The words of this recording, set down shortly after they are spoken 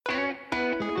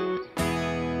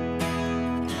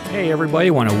Hey everybody,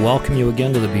 I want to welcome you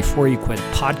again to the Before You Quit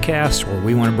podcast, where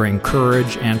we want to bring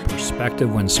courage and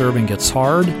perspective when serving gets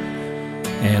hard.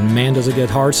 And man, does it get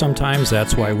hard sometimes.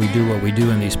 That's why we do what we do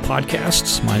in these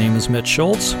podcasts. My name is Mitch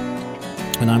Schultz,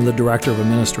 and I'm the director of a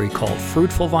ministry called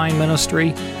Fruitful Vine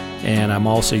Ministry, and I'm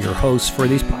also your host for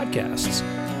these podcasts.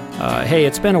 Hey,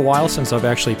 it's been a while since I've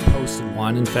actually posted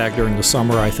one. In fact, during the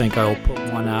summer, I think I'll put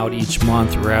one out each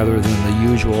month rather than the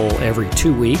usual every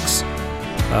 2 weeks.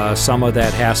 Some of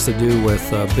that has to do with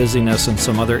busyness in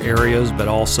some other areas, but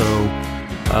also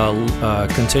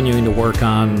continuing to work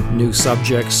on new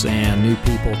subjects and new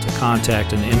people to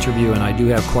contact and interview. And I do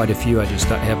have quite a few. I just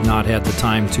have not had the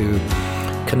time to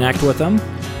connect with them.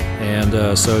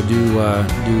 And so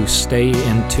do stay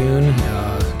in tune,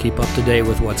 keep up to date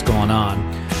with what's going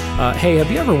on. Hey, have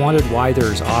you ever wondered why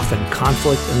there's often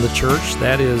conflict in the church?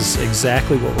 That is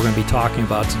exactly what we're going to be talking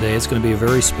about today. It's going to be a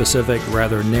very specific,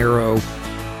 rather narrow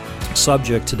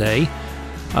subject today.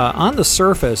 On the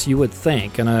surface, you would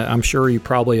think, and I'm sure you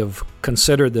probably have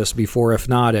considered this before. If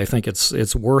not, I think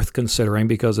it's worth considering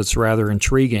because it's rather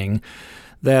intriguing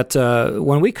that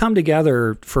when we come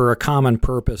together for a common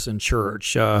purpose in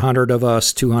church, 100 of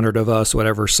us, 200 of us,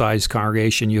 whatever size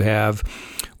congregation you have,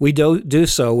 we do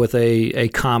so with a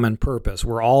common purpose.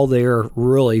 We're all there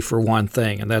really for one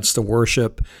thing, and that's to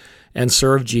worship and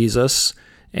serve Jesus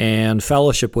and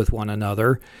fellowship with one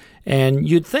another. And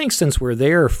you'd think since we're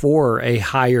there for a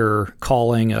higher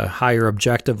calling, a higher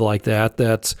objective like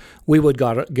that we would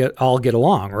all get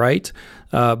along, right?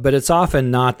 But it's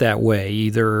often not that way.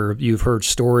 Either you've heard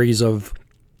stories of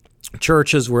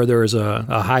churches where there's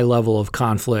a high level of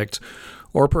conflict,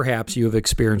 or perhaps you've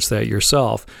experienced that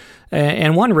yourself.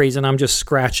 And one reason, I'm just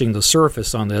scratching the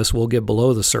surface on this, we'll get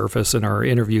below the surface in our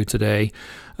interview today,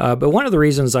 but one of the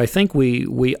reasons I think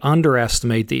we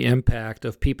underestimate the impact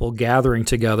of people gathering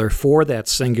together for that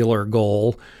singular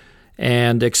goal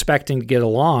and expecting to get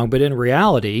along, but in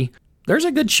reality, there's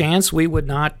a good chance we would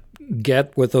not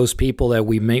get with those people that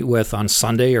we meet with on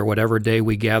Sunday or whatever day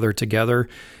we gather together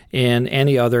in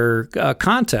any other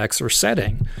context or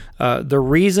setting. The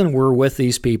reason we're with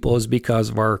these people is because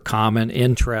of our common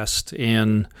interest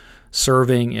in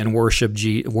serving and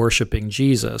worshiping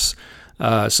Jesus.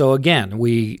 So again,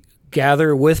 we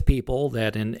gather with people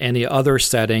that in any other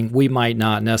setting we might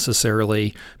not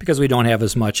necessarily, because we don't have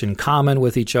as much in common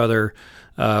with each other,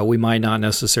 we might not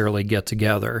necessarily get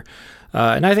together.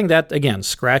 And I think that, again,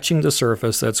 scratching the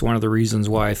surface, that's one of the reasons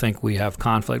why I think we have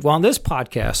conflict. Well, in this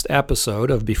podcast episode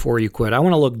of Before You Quit, I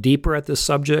want to look deeper at this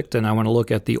subject, and I want to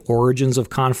look at the origins of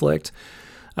conflict.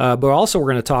 But also we're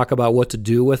going to talk about what to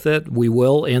do with it. We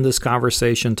will, in this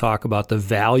conversation, talk about the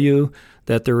value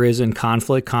that there is in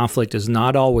conflict. Conflict is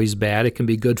not always bad. It can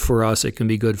be good for us. It can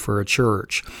be good for a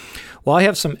church. Well, I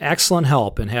have some excellent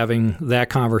help in having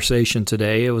that conversation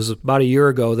today. It was about a year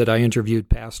ago that I interviewed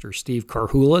Pastor Steve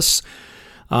Karhulis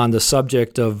on the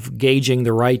subject of gauging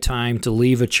the right time to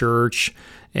leave a church.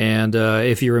 And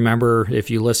if you remember, if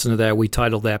you listen to that, we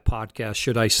titled that podcast,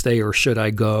 Should I Stay or Should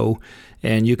I Go?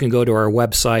 And you can go to our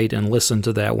website and listen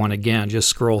to that one again. Just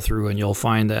scroll through and you'll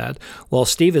find that. Well,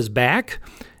 Steve is back.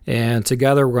 And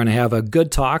together we're going to have a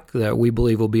good talk that we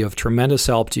believe will be of tremendous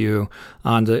help to you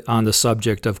on the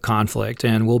subject of conflict.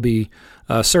 And we'll be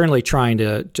certainly trying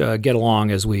to get along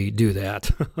as we do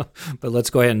that. But let's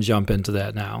go ahead and jump into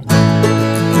that now.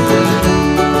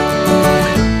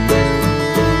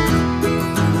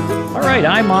 All right,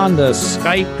 I'm on the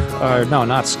Zoom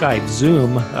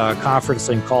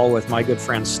conferencing call with my good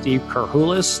friend Steve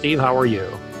Karhulis. Steve, how are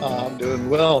you? I'm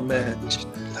doing well, Mitch.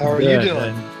 How are you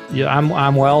doing? Yeah,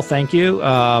 I'm well, thank you.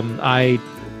 I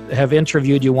have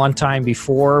interviewed you one time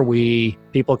before.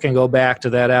 People can go back to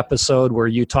that episode where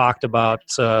you talked about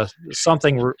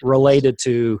something related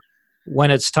to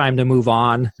when it's time to move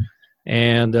on.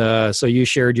 And so you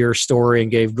shared your story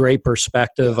and gave great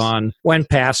perspective on when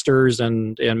pastors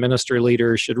and ministry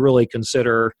leaders should really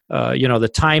consider,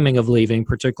 the timing of leaving,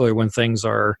 particularly when things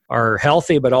are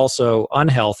healthy but also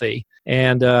unhealthy.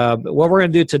 And what we're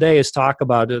going to do today is talk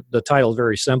about the title,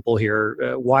 very simple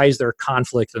here. Why is there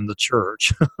conflict in the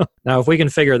church? Now, if we can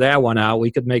figure that one out,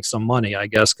 we could make some money, I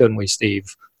guess, couldn't we,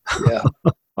 Steve? Yeah.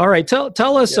 All right.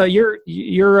 Tell us. You're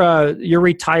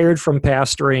retired from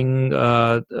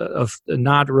pastoring,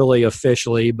 not really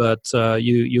officially, but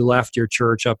you left your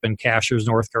church up in Cashiers,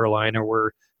 North Carolina,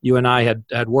 where you and I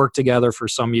had worked together for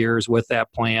some years with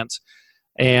that plant.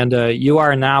 And you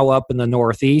are now up in the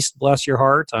Northeast, bless your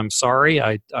heart. I'm sorry.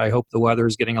 I hope the weather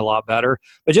is getting a lot better.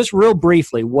 But just real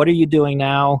briefly, what are you doing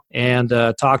now? And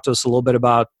talk to us a little bit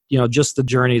about, just the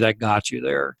journey that got you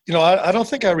there. I don't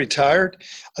think I retired.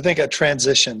 I think I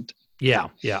transitioned. Yeah,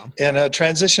 yeah. And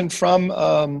transitioned from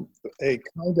a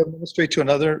kind of ministry to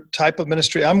another type of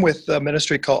ministry. I'm with a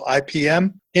ministry called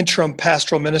IPM, Interim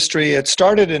Pastoral Ministry. It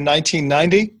started in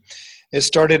 1990. It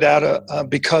started out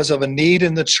because of a need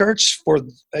in the church for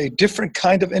a different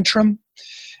kind of interim.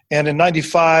 And in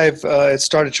 95, it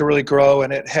started to really grow,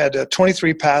 and it had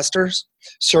 23 pastors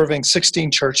serving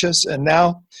 16 churches. And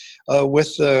now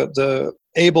with the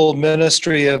able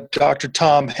ministry of Dr.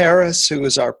 Tom Harris, who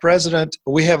is our president,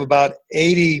 we have about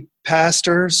 80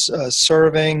 pastors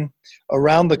serving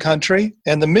around the country.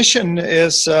 And the mission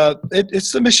is,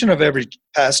 it's the mission of every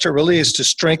pastor really, is to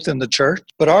strengthen the church.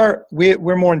 But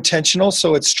we're more intentional,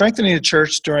 so it's strengthening the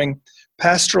church during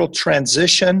pastoral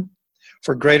transition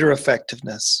for greater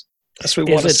effectiveness. That's what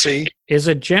we want to see. Is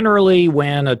it generally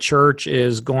when a church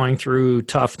is going through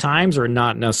tough times, or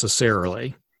not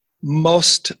necessarily?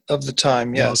 Most of the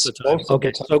time, yes. Most of the time.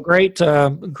 Okay, so great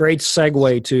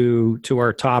segue to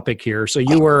our topic here. So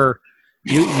you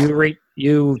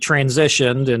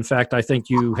transitioned. In fact, I think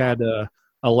you had a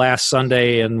last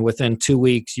Sunday, and within 2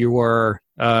 weeks you were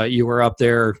up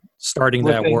there starting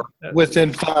that work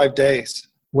within 5 days.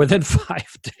 Within 5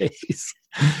 days.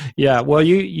 Yeah. Well,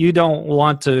 you don't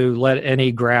want to let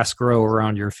any grass grow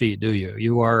around your feet, do you?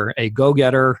 You are a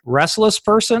go-getter, restless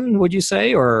person, would you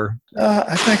say, or?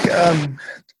 I think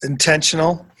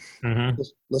intentional. Mm-hmm.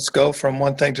 Let's go from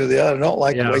one thing to the other. I don't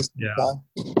like wasting time.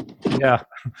 Yeah.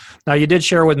 Now, you did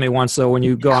share with me once, though, when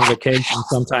you go on vacation,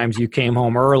 sometimes you came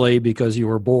home early because you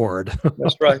were bored.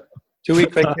 That's right.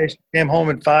 2-week vacation, came home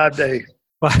in 5 days.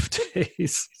 5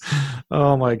 days.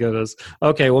 Oh, my goodness.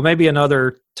 Okay, well, maybe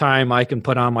another time I can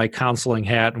put on my counseling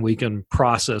hat and we can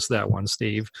process that one,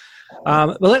 Steve.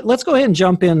 But let's go ahead and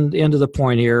jump into the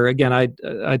point here. Again, I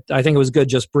think it was good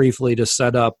just briefly to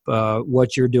set up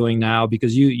what you're doing now,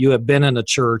 because you have been in a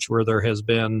church where there has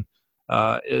been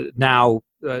now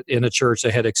in a church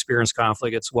that had experienced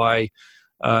conflict. It's why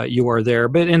you are there.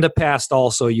 But in the past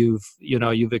also, you've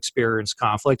experienced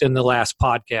conflict. In the last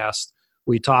podcast,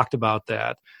 we talked about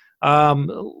that.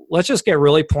 Let's just get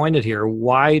really pointed here.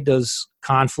 Why does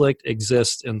conflict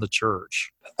exist in the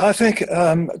church? I think,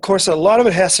 of course, a lot of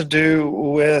it has to do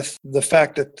with the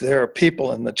fact that there are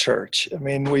people in the church. I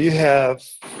mean, where you have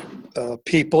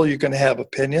people, you're going to have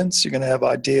opinions, you're going to have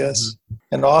ideas.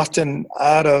 Mm-hmm. And often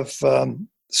out of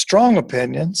strong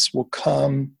opinions will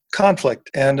come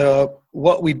conflict. And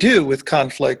what we do with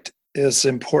conflict is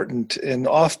important. And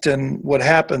often what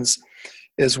happens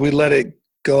is we let it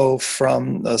go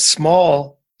from a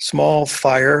small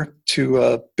fire to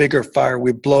a bigger fire.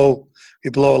 We blow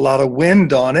a lot of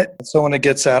wind on it. So when it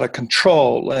gets out of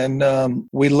control, and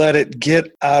we let it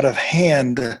get out of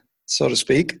hand, so to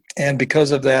speak. And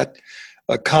because of that,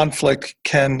 a conflict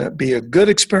can be a good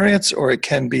experience, or it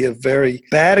can be a very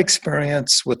bad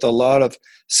experience with a lot of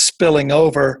spilling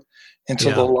over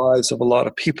into the lives of a lot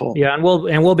of people. Yeah, and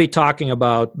we'll be talking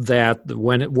about that.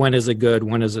 When is it good?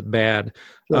 When is it bad?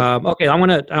 Sure. Okay, I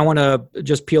want to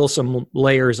just peel some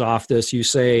layers off this. You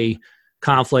say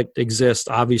conflict exists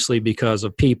obviously because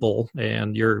of people,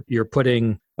 and you're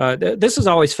putting. This is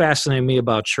always fascinating me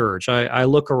about church. I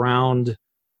look around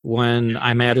when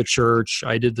I'm at a church.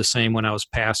 I did the same when I was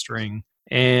pastoring,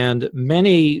 and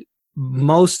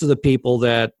most of the people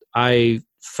that I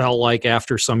felt like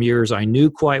after some years I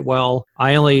knew quite well,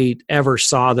 I only ever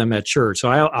saw them at church. So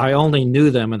I only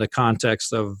knew them in the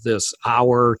context of this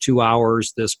hour, 2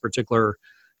 hours, this particular,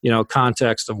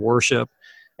 context of worship.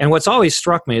 And what's always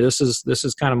struck me, this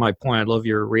is kind of my point, I love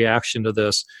your reaction to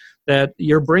this, that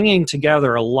you're bringing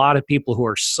together a lot of people who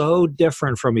are so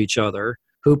different from each other,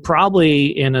 who probably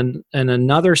in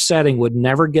another setting would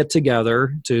never get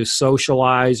together to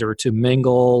socialize or to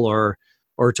mingle or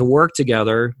to work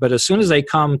together. But as soon as they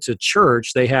come to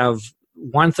church, they have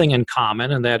one thing in common,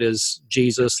 and that is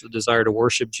Jesus, the desire to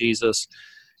worship Jesus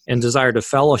and desire to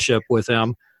fellowship with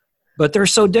him. But they're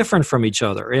so different from each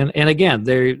other. And again,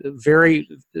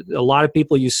 a lot of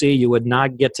people you see, you would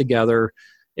not get together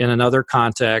in another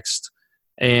context.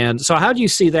 And so how do you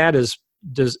see that as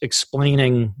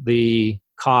explaining the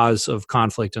cause of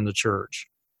conflict in the church?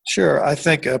 Sure. I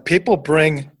think people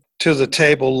bring to the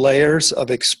table layers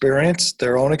of experience,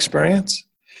 their own experience,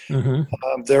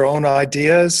 their own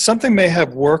ideas. Something may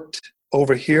have worked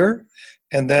over here,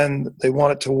 and then they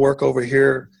want it to work over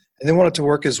here, and they want it to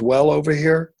work as well over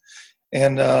here.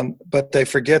 And but they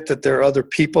forget that there are other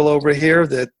people over here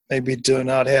that maybe do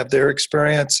not have their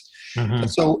experience. Mm-hmm.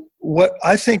 So what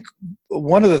I think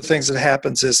one of the things that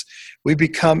happens is we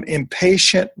become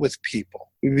impatient with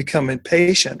people. We become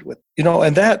impatient with,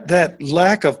 and that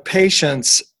lack of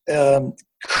patience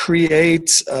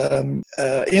creates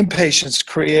impatience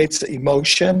creates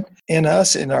emotion in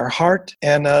us, in our heart,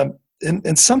 and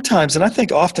sometimes, and I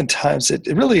think oftentimes, it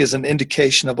really is an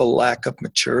indication of a lack of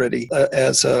maturity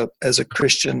as a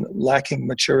Christian, lacking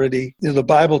maturity. The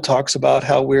Bible talks about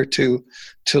how we're to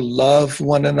love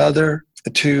one another,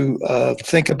 to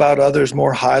think about others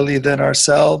more highly than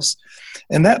ourselves.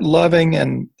 And that loving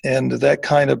and that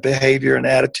kind of behavior and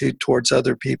attitude towards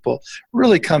other people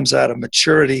really comes out of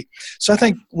maturity. So I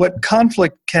think what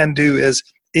conflict can do is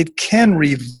it can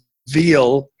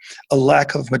reveal a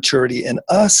lack of maturity in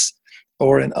us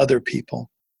or in other people.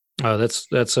 Oh,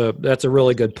 that's a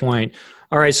really good point.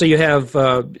 All right, so you have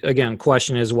again,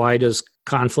 question is, why does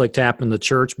conflict happen in the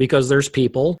church? Because there's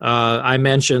people. I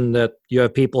mentioned that you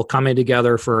have people coming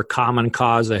together for a common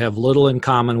cause. They have little in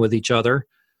common with each other.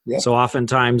 Yep. So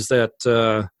oftentimes that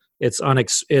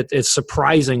it's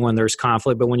surprising when there's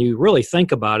conflict. But when you really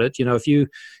think about it,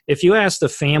 if you ask the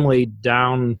family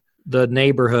down the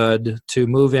neighborhood to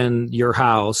move in your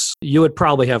house, you would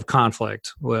probably have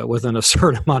conflict within a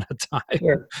certain amount of time.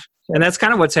 Sure. And that's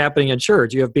kind of what's happening in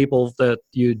church. You have people that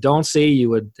you don't see, you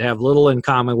would have little in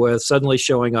common with, suddenly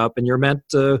showing up, and you're meant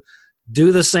to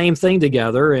do the same thing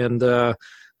together. And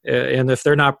if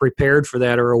they're not prepared for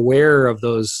that or aware of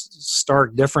those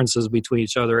stark differences between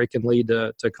each other, it can lead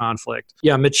to conflict.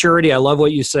 Yeah, maturity. I love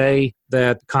what you say,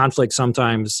 that conflict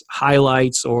sometimes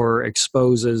highlights or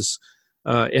exposes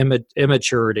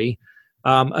immaturity.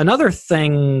 Another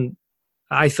thing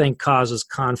I think causes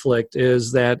conflict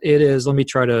is that it is, let me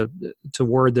try to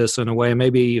word this in a way,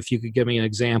 maybe if you could give me an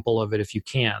example of it, if you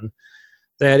can,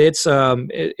 that it's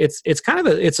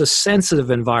a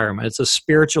sensitive environment. It's a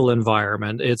spiritual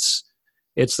environment. It's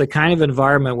the kind of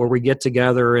environment where we get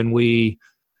together and we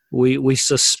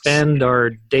suspend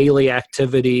our daily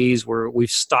activities, where we've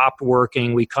stopped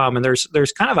working, we come, and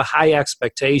there's kind of a high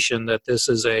expectation that this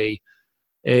is a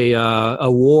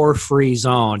war-free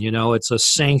zone. It's a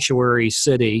sanctuary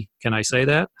city. Can I say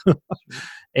that?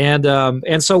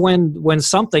 And so when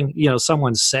something,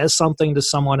 someone says something to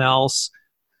someone else,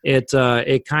 it's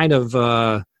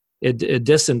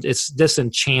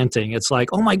disenchanting. It's like,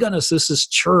 oh my goodness, this is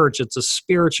church. It's a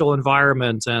spiritual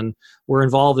environment, and we're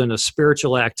involved in a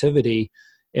spiritual activity.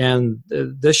 And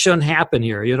this shouldn't happen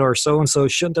here, or so-and-so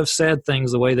shouldn't have said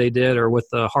things the way they did or with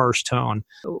the harsh tone.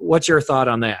 What's your thought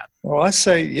on that? Well, I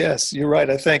say, yes, you're right.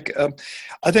 I think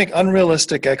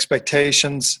unrealistic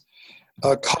expectations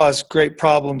cause great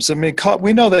problems. I mean,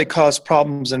 we know they cause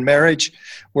problems in marriage,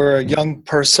 where a young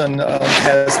person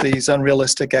has these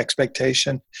unrealistic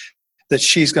expectations that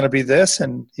she's going to be this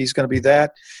and he's going to be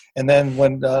that. And then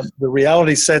when the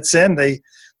reality sets in,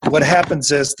 what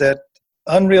happens is that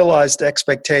unrealized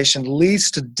expectation leads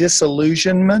to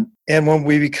disillusionment. And when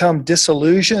we become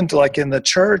disillusioned, like in the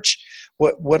church,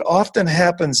 what often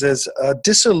happens is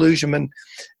disillusionment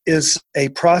is a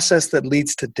process that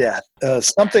leads to death.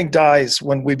 Something dies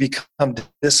when we become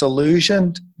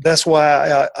disillusioned. That's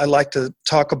why I like to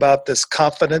talk about this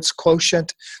confidence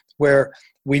quotient, where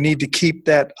we need to keep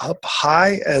that up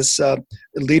high as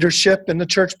leadership in the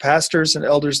church. Pastors and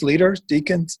elders, leaders,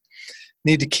 deacons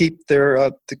need to keep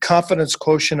their the confidence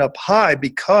quotient up high,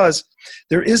 because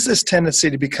there is this tendency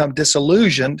to become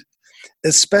disillusioned,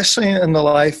 especially in the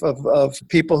life of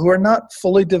people who are not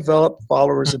fully developed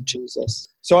followers of Jesus.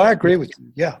 So I agree with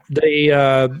you. Yeah.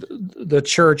 The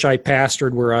church I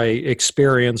pastored, where I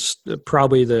experienced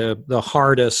probably the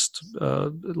hardest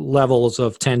levels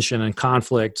of tension and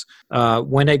conflict,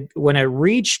 when it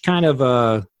reached kind of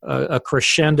a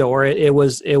crescendo, or it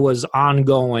was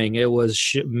ongoing, it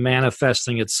was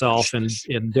manifesting itself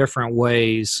in different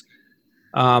ways.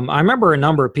 I remember a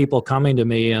number of people coming to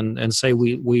me and say,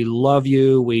 we love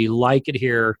you, we like it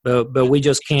here, but we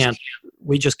just can't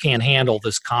handle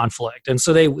this conflict. And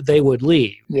so they would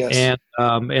leave. Yes.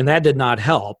 And that did not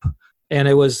help. And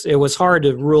it was hard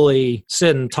to really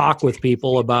sit and talk with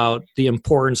people about the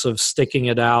importance of sticking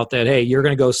it out, that, hey, you're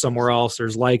going to go somewhere else,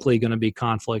 there's likely going to be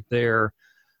conflict there.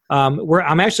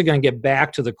 I'm actually going to get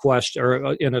back to the question,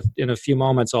 or in a few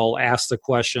moments, I'll ask the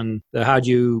question, how do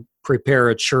you prepare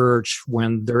a church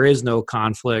when there is no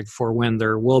conflict for when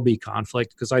there will be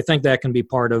conflict? Because I think that can be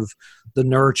part of the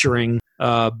nurturing,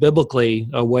 biblically,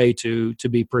 a way to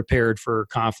be prepared for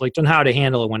conflict and how to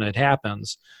handle it when it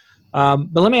happens.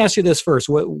 But let me ask you this first.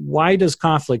 Why does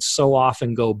conflict so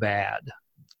often go bad?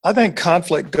 I think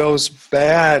conflict goes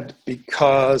bad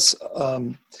because,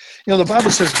 the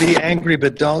Bible says, be angry,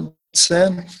 but don't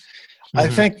sin. Mm-hmm. I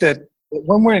think that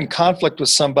when we're in conflict with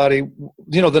somebody,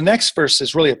 the next verse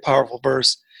is really a powerful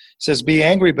verse. It says, be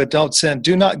angry, but don't sin.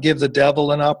 Do not give the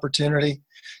devil an opportunity.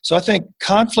 So I think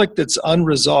conflict that's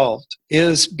unresolved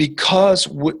is because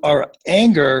our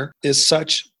anger is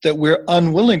such that we're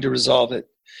unwilling to resolve it.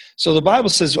 So the Bible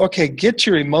says, okay, get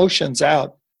your emotions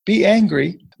out, be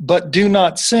angry, but do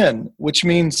not sin, which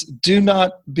means do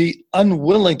not be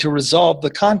unwilling to resolve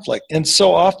the conflict. And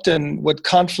so often what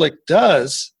conflict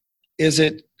does is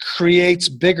it creates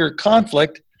bigger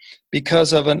conflict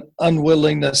because of an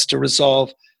unwillingness to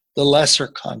resolve the lesser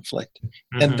conflict.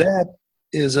 Mm-hmm. And that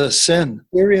is a sin,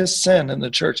 serious sin in the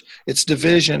church. It's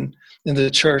division in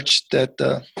the church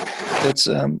that's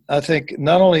I think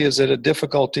not only is it a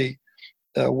difficulty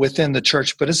within the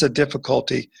church, but it's a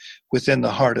difficulty within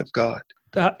the heart of God.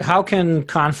 How can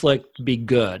conflict be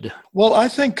good? Well, I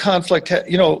think conflict, I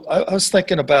was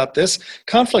thinking about this.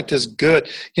 Conflict is good.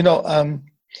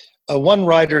 One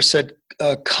writer said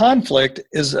conflict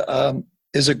is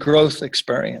a growth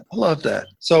experience. I love that.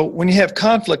 So when you have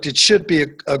conflict, it should be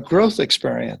a growth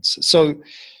experience. So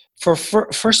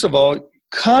first of all,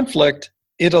 conflict,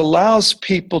 it allows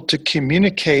people to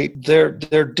communicate their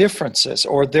differences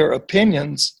or their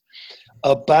opinions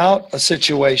about a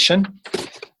situation.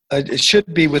 It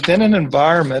should be within an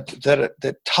environment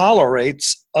that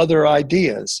tolerates other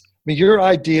ideas. I mean, your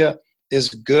idea is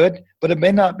good, but it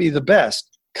may not be the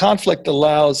best. Conflict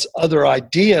allows other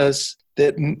ideas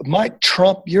that might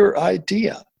trump your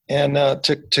idea and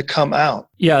to come out.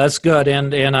 Yeah, that's good.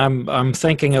 And I'm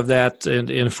thinking of that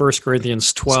in 1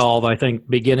 Corinthians 12. I think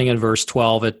beginning in verse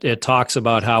 12, it talks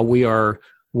about how we are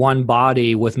one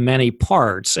body with many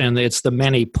parts, and it's the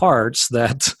many parts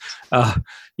that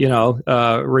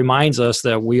reminds us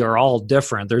that we are all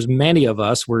different. There's many of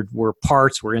us. We're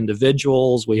parts. We're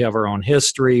individuals. We have our own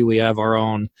history. We have our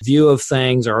own view of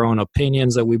things, our own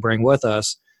opinions that we bring with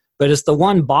us. But it's the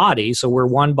one body, so we're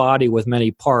one body with many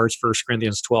parts, 1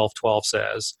 Corinthians 12:12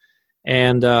 says.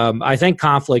 And I think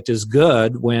conflict is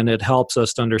good when it helps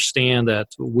us to understand that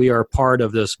we are part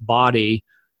of this body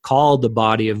called the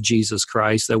body of Jesus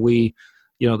Christ, that we,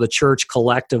 the church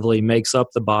collectively makes up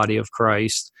the body of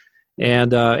Christ.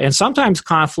 And sometimes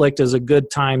conflict is a good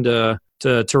time to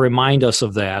remind us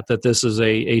of that this is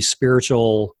a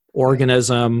spiritual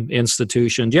organism,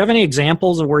 institution. Do you have any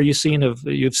examples of where you've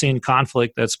seen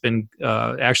conflict that's been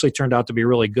actually turned out to be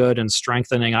really good and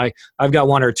strengthening? I've got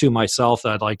one or two myself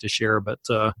that I'd like to share, but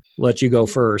let you go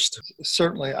first.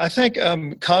 Certainly. I think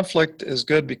conflict is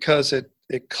good because it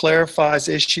clarifies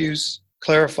issues,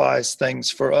 clarifies things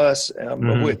for us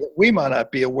we might not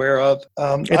be aware of.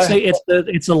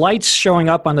 It's the lights showing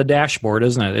up on the dashboard,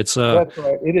 isn't it? That's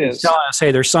right. It is. It's telling us,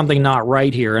 hey, there's something not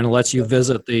right here, and it lets you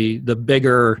visit the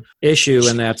bigger issue,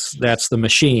 and that's the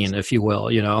machine, if you will.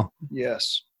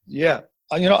 Yes. Yeah.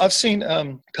 I've seen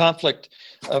conflict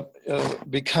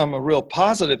become a real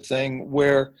positive thing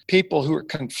where people who are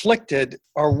conflicted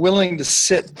are willing to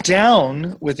sit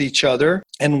down with each other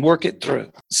and work it through.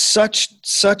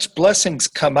 Such blessings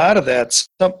come out of that.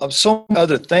 So many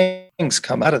other things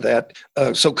come out of that.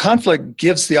 So conflict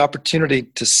gives the opportunity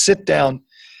to sit down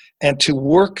and to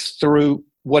work through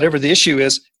whatever the issue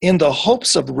is in the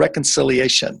hopes of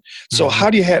reconciliation. So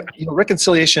how do you have,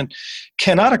 reconciliation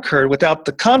cannot occur without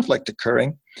the conflict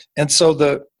occurring. And so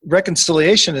the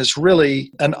reconciliation is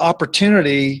really an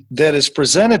opportunity that is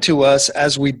presented to us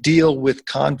as we deal with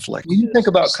conflict. When you think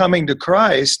about coming to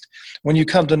Christ, when you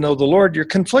come to know the Lord, you're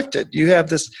conflicted. You have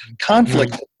this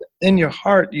conflict in your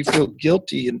heart. You feel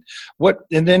guilty and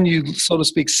then you, so to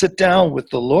speak, sit down with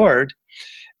the Lord.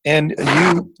 And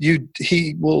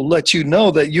he will let you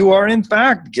know that you are in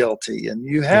fact guilty and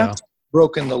you have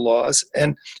broken the laws.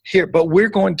 But we're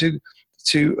going to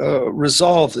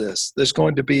resolve this. There's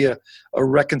going to be a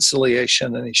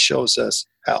reconciliation, and he shows us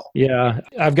how. Yeah,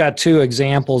 I've got two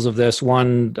examples of this.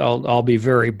 One, I'll be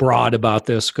very broad about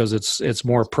this because it's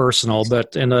more personal.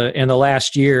 But in the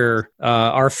last year,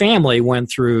 our family went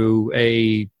through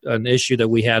an issue that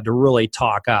we had to really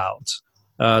talk out.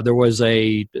 There was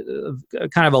a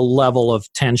kind of a level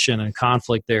of tension and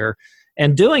conflict there.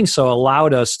 And doing so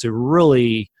allowed us to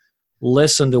really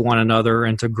listen to one another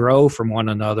and to grow from one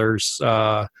another's,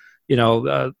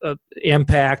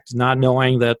 impact, not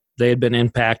knowing that they had been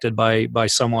impacted by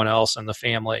someone else in the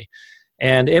family.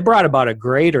 And it brought about a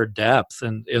greater depth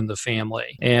in the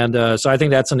family. And so I think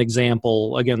that's an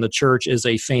example. Again, the church is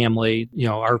a family,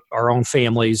 our own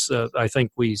families. I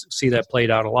think we see that played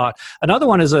out a lot. Another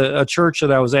one is a church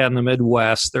that I was at in the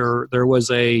Midwest. There was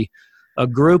a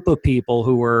group of people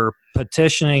who were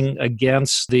petitioning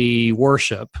against the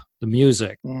worship, the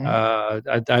music.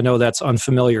 I know that's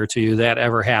unfamiliar to you, that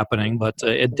ever happening, but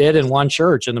it did in one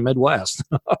church in the Midwest.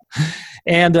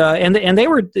 And they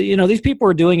were, these people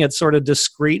were doing it sort of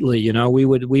discreetly. We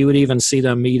would even see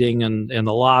them meeting in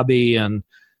the lobby, and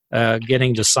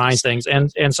getting to sign things.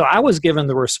 And so I was given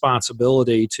the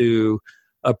responsibility to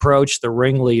approach the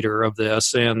ringleader of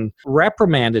this and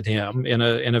reprimanded him in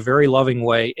a very loving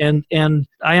way. And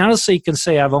I honestly can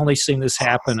say I've only seen this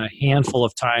happen a handful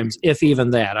of times, if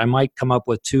even that. I might come up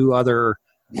with 2 other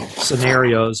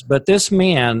scenarios, but this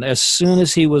man, as soon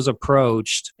as he was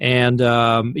approached and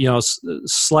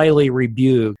slightly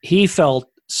rebuked, he felt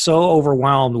so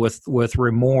overwhelmed with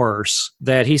remorse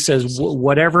that he says,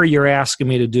 whatever you're asking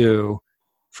me to do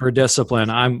for discipline,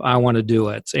 I want to do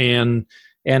it. And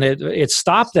it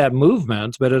stopped that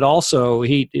movement, but it also,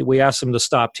 we asked him to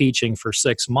stop teaching for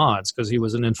 6 months because he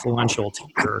was an influential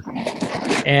teacher.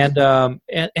 And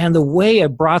the way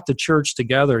it brought the church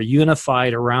together,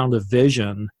 unified around a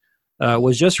vision,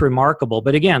 was just remarkable.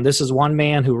 But again, this is one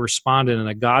man who responded in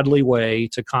a godly way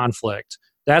to conflict.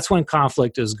 That's when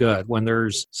conflict is good, when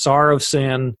there's sorrow of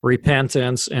sin,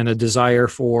 repentance, and a desire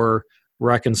for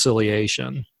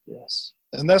reconciliation. Yes.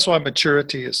 And that's why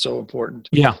maturity is so important.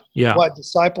 Yeah. Why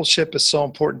discipleship is so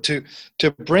important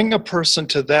to bring a person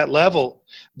to that level.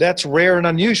 That's rare and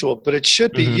unusual, but it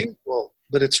should be usual.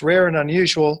 But it's rare and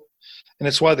unusual, and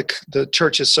it's why the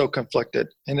church is so conflicted.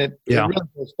 And it really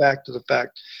goes back to the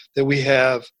fact that we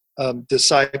have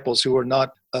disciples who are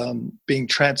not being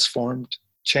transformed,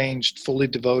 changed, fully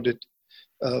devoted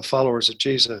followers of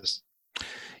Jesus.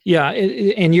 Yeah,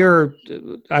 and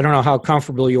I don't know how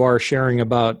comfortable you are sharing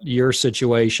about your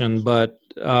situation, but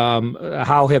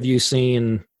how have you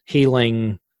seen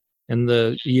healing in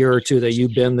the year or 2 that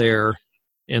you've been there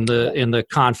in the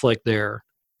conflict there?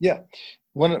 Yeah.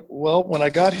 When I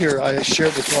got here, I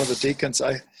shared with one of the deacons,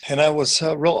 and I was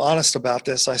real honest about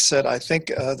this. I said, I think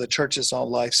the church is on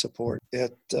life support.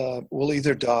 It will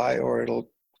either die or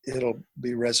it'll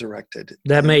be resurrected.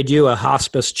 That made you a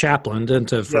hospice chaplain,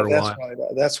 didn't it, for a while? Right.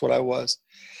 That's what I was.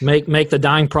 Make the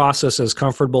dying process as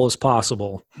comfortable as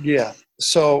possible. Yeah.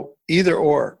 So either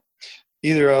we're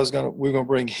going to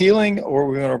bring healing, or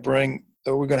we're going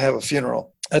to have a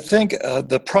funeral. I think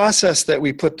the process that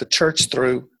we put the church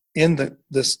through in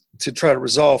this to try to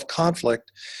resolve conflict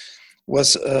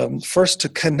was first to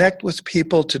connect with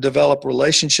people, to develop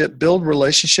build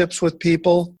relationships with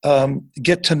people,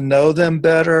 get to know them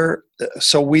better.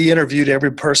 So we interviewed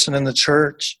every person in the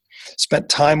church, spent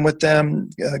time with them,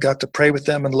 got to pray with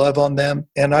them and love on them.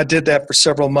 And I did that for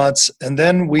several months. And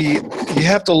then you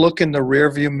have to look in the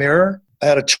rearview mirror.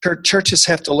 At a churches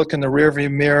have to look in the rearview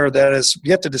mirror. That is,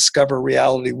 you have to discover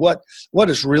reality. What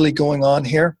is really going on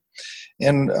here?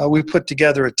 And we put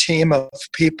together a team of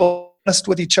people honest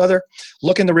with each other,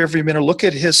 look in the rearview mirror, look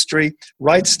at history,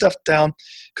 write stuff down,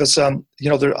 because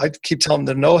I keep telling them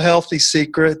there are no healthy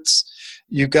secrets.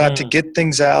 You got to get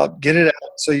things out, get it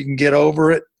out so you can get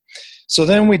over it. So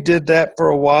then we did that for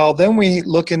a while. Then we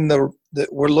look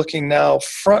we're looking now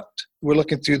we're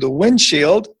looking through the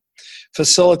windshield,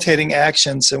 facilitating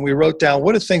actions, and we wrote down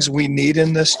what are things we need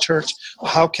in this church,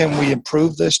 how can we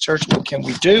improve this church, what can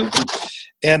we do.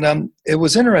 And it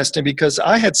was interesting because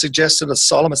I had suggested a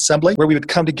solemn assembly where we would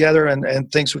come together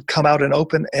and things would come out and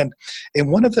open. And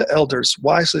one of the elders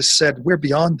wisely said, we're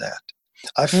beyond that.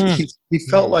 He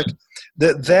felt like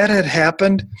that had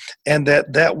happened, and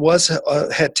that was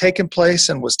had taken place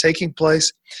and was taking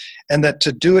place, and that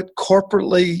to do it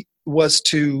corporately was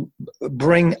to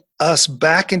bring us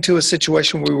back into a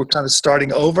situation where we were kind of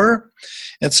starting over.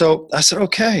 And so I said,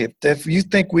 okay, if you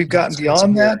think we've gotten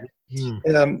beyond that,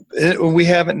 we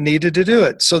haven't needed to do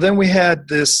it. So then we had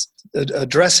this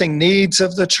addressing needs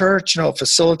of the church,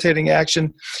 facilitating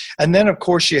action. And then, of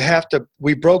course,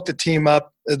 we broke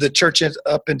the church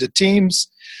up into teams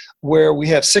where we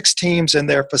have 6 teams, and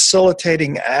they're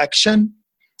facilitating action.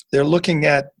 They're looking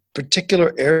at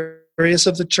particular areas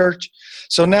of the church.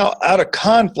 So now out of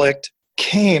conflict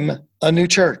came a new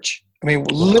church. I mean,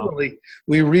 literally,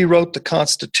 we rewrote the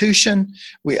Constitution.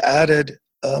 We added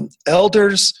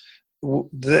elders.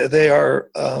 They are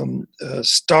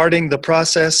starting the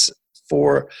process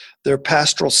for their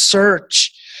pastoral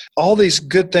search, all these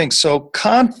good things. So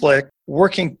conflict,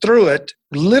 working through it,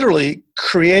 literally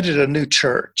created a new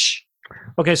church.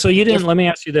 Okay, so you didn't, let me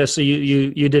ask you this. So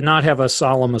you did not have a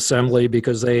solemn assembly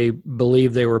because they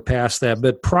believed they were past that.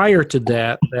 But prior to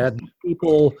that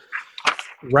people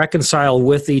reconcile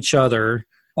with each other.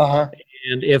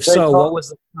 And if so,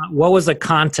 what was the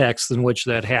context in which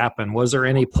that happened? Was there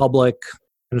any public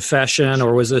confession,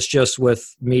 or was this just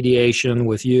with mediation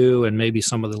with you and maybe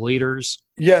some of the leaders?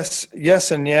 Yes,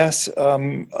 and yes. A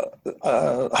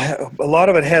lot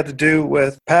of it had to do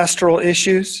with pastoral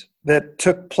issues that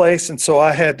took place, and so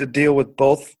I had to deal with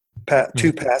both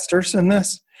two pastors in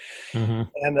this,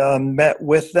 and met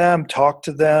with them, talked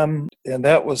to them, and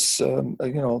that was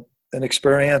an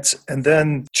experience. And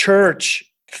then church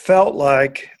felt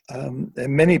like, and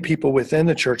many people within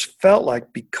the church felt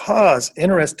like, because,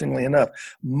 interestingly enough,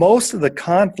 most of the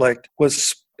conflict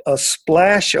was a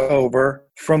splash over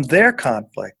from their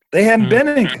conflict. They hadn't been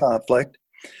in conflict.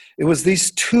 It was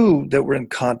these two that were in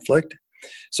conflict.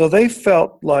 So they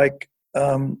felt like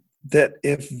that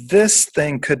if this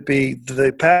thing could be,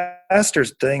 the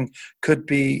pastor's thing could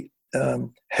be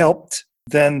helped,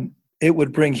 then it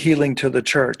would bring healing to the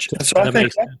church. And so I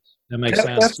think that makes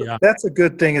sense. That's a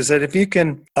good thing, is that if you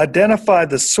can identify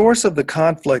the source of the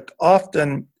conflict,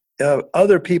 often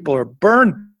other people are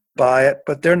burned by it,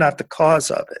 but they're not the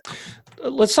cause of it.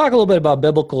 Let's talk a little bit about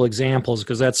biblical examples,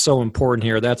 because that's so important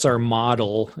here. That's our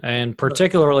model, and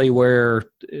particularly where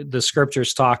the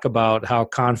scriptures talk about how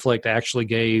conflict actually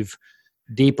gave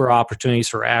deeper opportunities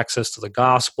for access to the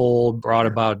gospel, brought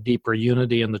about deeper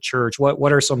unity in the church.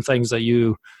 What are some things that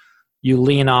you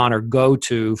lean on or go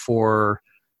to for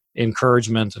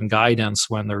encouragement and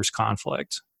guidance when there's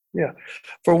conflict? Yeah.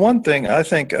 For one thing, I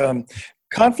think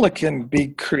conflict can be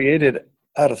created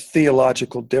out of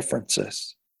theological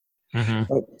differences.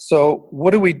 Mm-hmm. So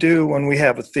what do we do when we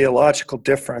have a theological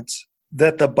difference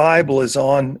that the Bible is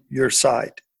on your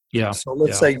side? Yeah. So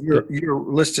let's say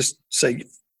let's just say,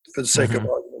 for the sake of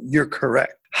argument, you're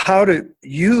correct. How do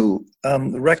you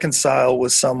reconcile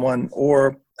with someone,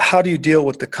 or how do you deal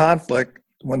with the conflict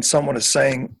when someone is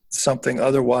saying something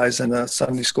otherwise in a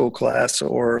Sunday school class,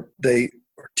 or they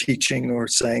are teaching or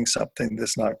saying something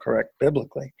that's not correct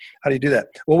biblically? How do you do that?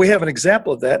 Well, we have an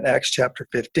example of that in Acts chapter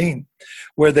 15,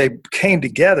 where they came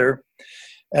together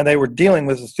and they were dealing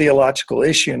with a theological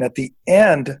issue. And at the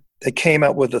end, they came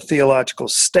up with a theological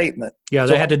statement. Yeah,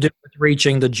 they had to do with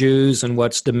reaching the Jews and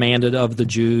what's demanded of the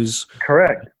Jews.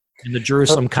 Correct. And the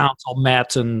Jerusalem Council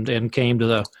met and came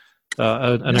to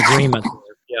an agreement.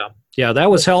 Yeah, that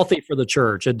was healthy for the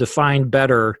church. It defined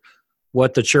better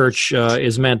what the church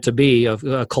is meant to be,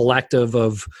 a collective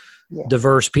of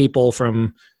diverse people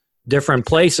from different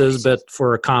places, but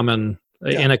for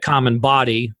in a common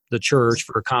body, the church,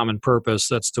 for a common purpose.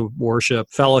 That's to worship,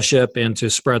 fellowship, and to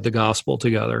spread the gospel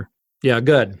together. Yeah,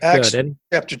 good. Acts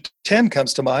chapter 10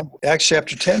 comes to mind. Acts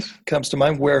chapter 10 comes to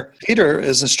mind, where Peter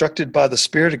is instructed by the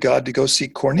Spirit of God to go see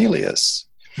Cornelius.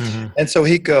 Mm-hmm. And so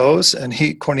he goes, and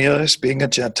Cornelius, being a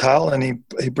Gentile, and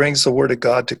he brings the word of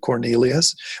God to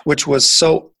Cornelius, which was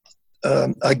so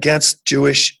against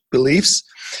Jewish beliefs,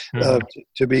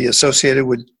 to be associated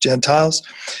with Gentiles.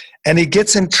 And he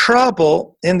gets in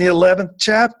trouble in the 11th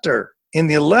chapter. In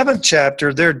the 11th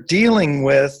chapter, they're dealing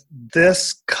with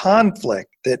this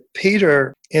conflict that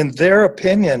Peter, in their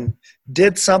opinion,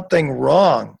 did something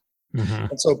wrong. Mm-hmm.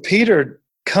 And so Peter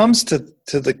comes to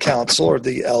the council, or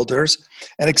the elders,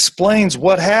 and explains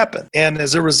what happened. And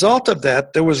as a result of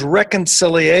that, there was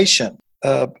reconciliation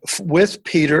with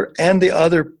Peter and the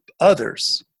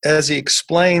others, as he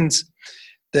explains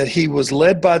that he was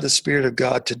led by the Spirit of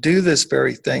God to do this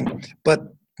very thing. But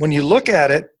when you look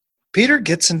at it, Peter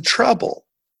gets in trouble.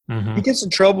 Mm-hmm. He gets in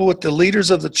trouble with the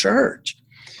leaders of the church.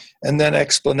 And then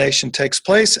explanation takes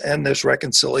place, and there's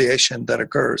reconciliation that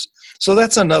occurs. So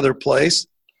that's another place.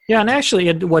 Yeah, and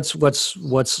actually what's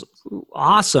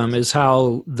awesome is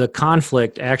how the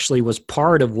conflict actually was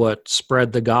part of what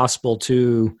spread the gospel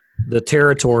to the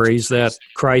territories that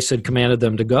Christ had commanded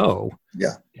them to go.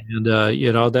 Yeah. And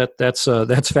that's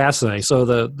fascinating.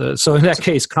 So so in that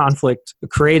case, conflict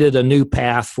created a new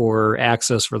path for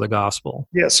access for the gospel.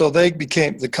 Yeah. So they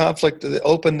became the conflict. They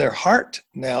opened their heart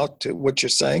now to what you're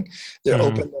saying. They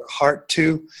opened their heart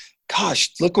to,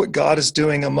 gosh, look what God is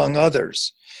doing among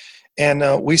others. And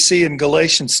we see in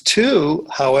Galatians 2,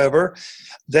 however,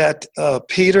 that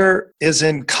Peter is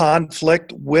in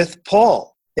conflict with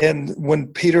Paul. And when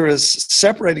Peter is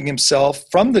separating himself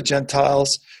from the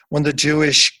Gentiles, when the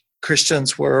Jewish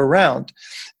Christians were around,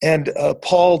 and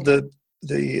Paul, the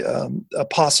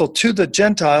apostle to the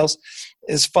Gentiles,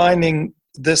 is finding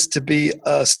this to be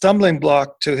a stumbling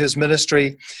block to his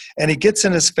ministry, and he gets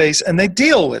in his face, and they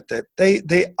deal with it.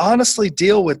 They honestly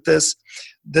deal with this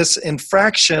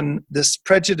infraction, this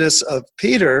prejudice of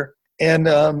Peter, and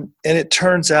it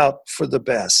turns out for the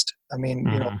best. I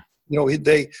mean,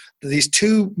 these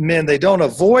two men, they don't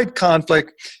avoid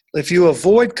conflict. If you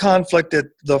avoid conflict,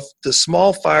 the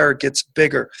small fire gets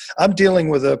bigger. I'm dealing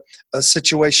with a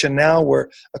situation now where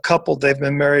a couple, they've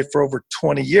been married for over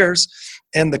 20 years,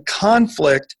 and the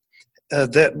conflict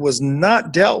that was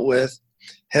not dealt with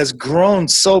has grown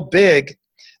so big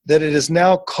that it has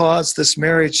now caused this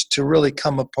marriage to really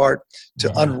come apart,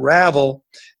 to unravel,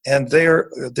 and they're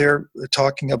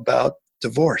talking about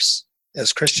divorce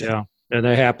as Christians. Yeah. And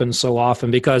that happens so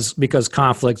often because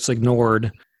conflict's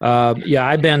ignored.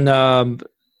 Yeah,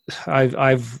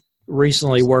 I've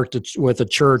recently worked with a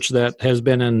church that has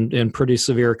been in pretty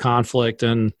severe conflict,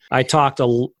 and I talked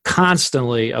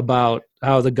constantly about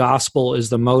how the gospel is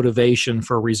the motivation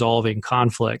for resolving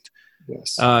conflict.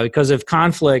 Yes. Because if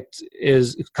conflict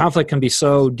can be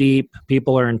so deep,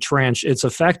 people are entrenched, it's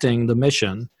affecting the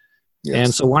mission. Yes.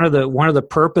 And so one of the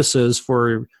purposes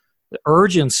for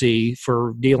urgency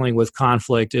for dealing with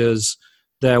conflict is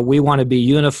that we want to be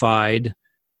unified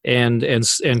and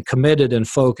committed and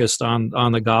focused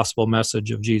on the gospel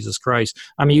message of Jesus Christ.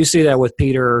 I mean, you see that with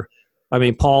Peter. I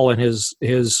mean, Paul and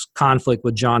his conflict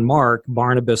with John Mark.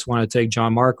 Barnabas wanted to take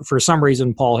John Mark. For some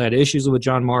reason, Paul had issues with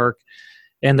John Mark,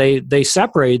 and they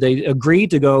separated. They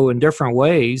agreed to go in different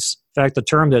ways. In fact, the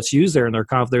term that's used there in their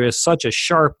conflict, there is such a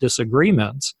sharp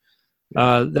disagreement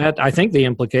that I think the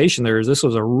implication there is this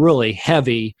was a really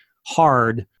heavy,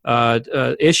 hard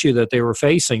issue that they were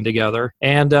facing together.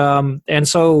 And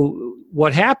so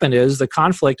what happened is the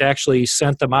conflict actually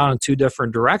sent them out in two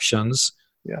different directions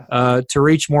to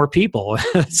reach more people.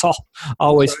 It's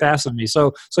always fascinated me.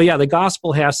 So yeah, the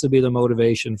gospel has to be the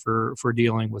motivation for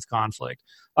dealing with conflict.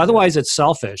 Otherwise, it's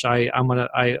selfish. I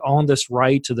own this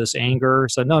right to this anger.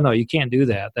 So no, you can't do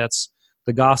that.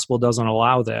 The gospel doesn't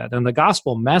allow that. And the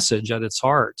gospel message at its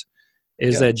heart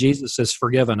is that Jesus has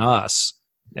forgiven us.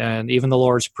 And even the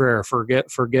Lord's Prayer,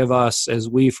 forgive us as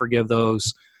we forgive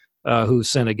those who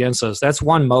sin against us. That's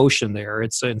one motion there.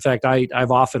 It's, in fact,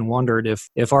 I've often wondered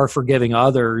if our forgiving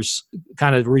others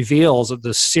kind of reveals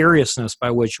the seriousness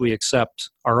by which we accept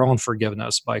our own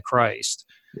forgiveness by Christ.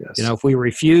 Yes. You know, if we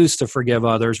refuse to forgive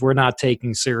others, we're not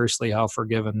taking seriously how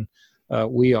forgiven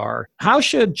we are. How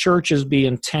should churches be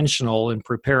intentional in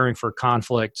preparing for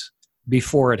conflict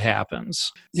before it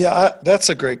happens? Yeah, that's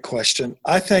a great question.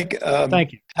 I think.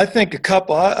 Thank you. I think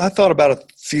I thought about a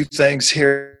few things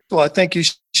here. Well, I think you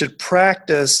should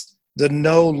practice the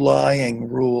no lying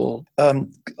rule.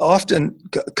 Often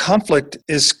conflict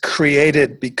is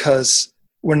created because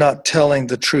we're not telling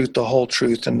the truth, the whole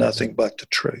truth, and nothing but the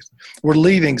truth. We're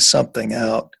leaving something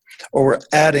out, or we're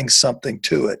adding something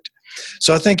to it.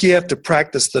 So I think you have to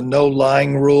practice the no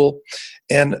lying rule.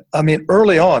 And I mean,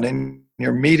 early on in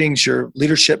your meetings, your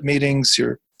leadership meetings,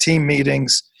 your team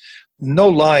meetings, no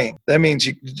lying. That means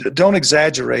you don't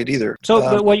exaggerate either. So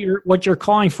but what you're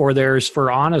calling for there is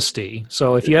for honesty.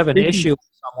 So if you have an issue with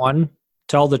someone,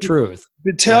 tell the truth.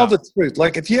 Tell the truth.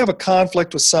 Like if you have a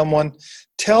conflict with someone,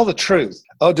 tell the truth.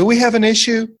 Oh, do we have an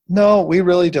issue? No, we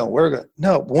really don't. We're good.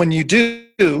 No, when you do,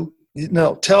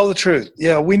 tell the truth.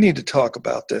 Yeah, we need to talk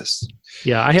about this.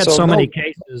 Yeah, I had so many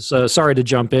cases. Sorry to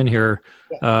jump in here,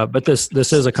 but this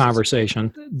is a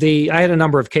conversation. I had a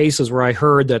number of cases where I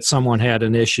heard that someone had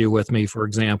an issue with me, for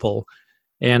example,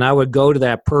 and I would go to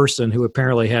that person who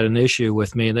apparently had an issue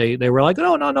with me, and they were like,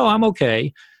 no, I'm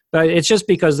okay. But it's just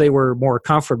because they were more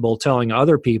comfortable telling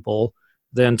other people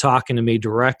than talking to me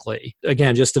directly.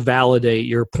 Again, just to validate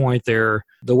your point there,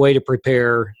 the way to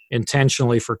prepare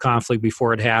intentionally for conflict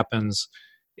before it happens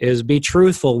is be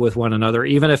truthful with one another,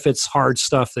 even if it's hard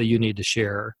stuff that you need to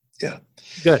share. Yeah.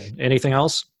 Good. Anything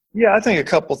else? Yeah, I think a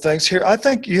couple things here. I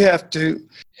think you have to,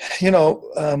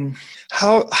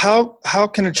 how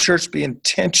can a church be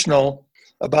intentional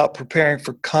about preparing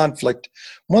for conflict?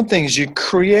 One thing is you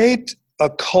create a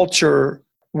culture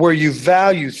where you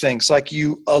value things, like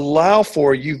you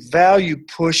value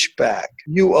pushback.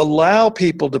 You allow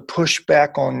people to push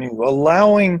back on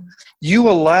you, you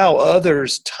allow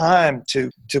others time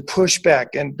to push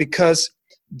back, and because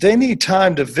they need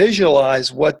time to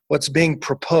visualize what's being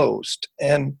proposed.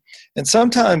 And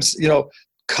sometimes,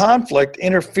 conflict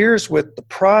interferes with the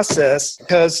process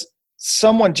because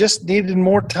someone just needed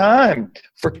more time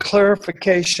for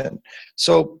clarification.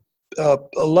 So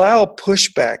allow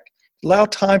pushback. Allow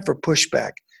time for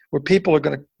pushback, where people are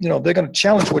going to, they're going to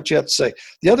challenge what you have to say.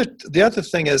 The other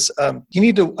thing is, you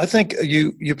need to. I think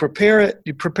you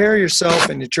prepare yourself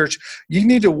in your church. You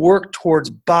need to work towards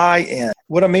buy-in.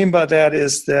 What I mean by that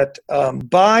is that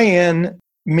buy-in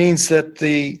means that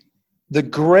the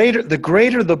greater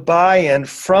the buy-in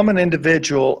from an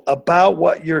individual about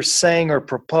what you're saying or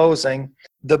proposing,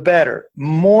 the better.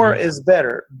 More is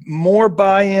better. More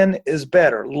buy-in is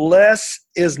better. Less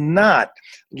is not.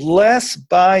 Less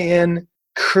buy-in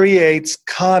creates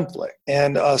conflict.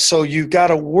 And so you got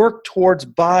to work towards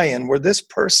buy-in, where this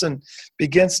person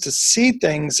begins to see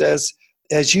things as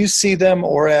you see them,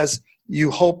 or as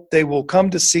you hope they will come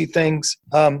to see things.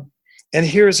 And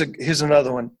here's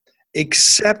another one.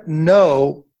 Accept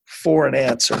no for an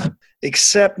answer.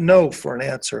 Accept no for an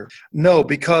answer. No,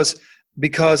 because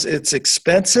it's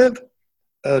expensive.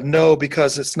 No,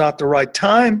 because it's not the right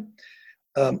time.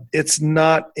 it's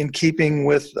not in keeping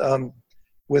with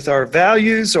our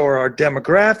values or our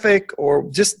demographic, or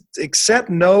just accept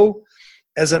no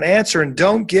as an answer and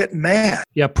don't get mad.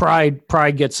 Yeah, pride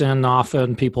gets in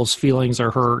often. People's feelings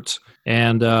are hurt,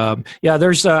 and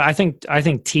there's I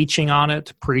think teaching on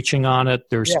it, preaching on it.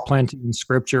 There's plenty in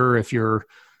Scripture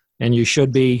and you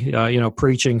should be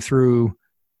preaching through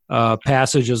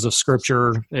passages of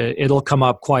Scripture. It'll come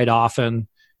up quite often,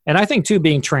 and I think too,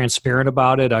 being transparent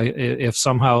about it. If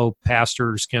somehow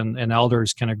pastors and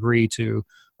elders can agree to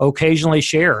occasionally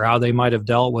share how they might have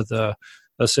dealt with a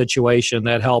situation,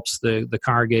 that helps the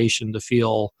congregation to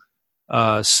feel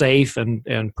safe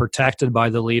and protected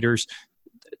by the leaders.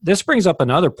 This brings up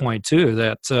another point too,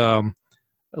 that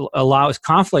allows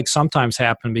conflict sometimes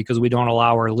happen because we don't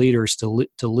allow our leaders to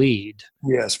lead.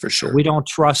 Yes, for sure. We don't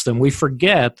trust them. We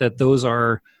forget that those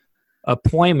are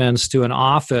appointments to an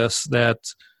office that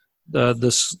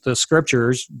the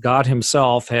Scriptures, God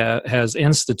Himself has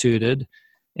instituted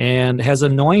and has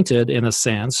anointed, in a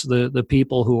sense, the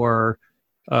people who are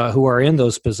in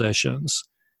those positions.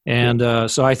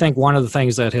 And so I think one of the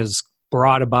things that has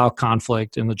brought about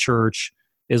conflict in the church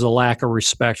is a lack of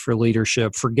respect for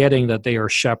leadership, forgetting that they are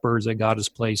shepherds that God has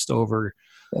placed over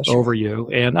you.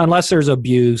 And unless there's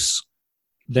abuse,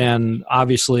 then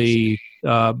obviously,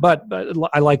 but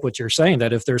I like what you're saying,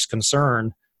 that if there's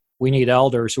concern, we need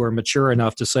elders who are mature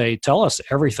enough to say, tell us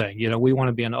everything. We want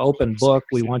to be an open book.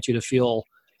 We want you to feel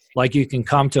like you can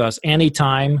come to us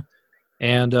anytime.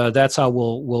 And that's how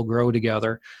we'll grow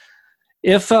together.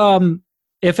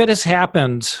 If it has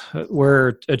happened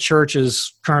where a church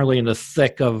is currently in the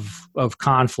thick of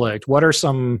conflict, what are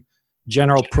some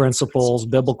general principles,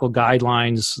 biblical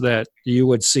guidelines that you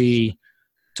would see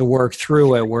to work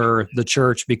through it, where the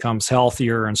church becomes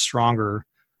healthier and stronger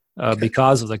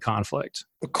because of the conflict?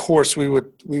 Of course, we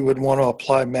would want to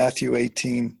apply Matthew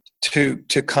 18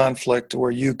 to conflict,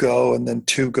 where you go and then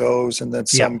two goes and then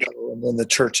some go and then the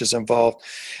church is involved.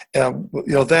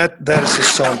 That is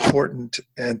just so important,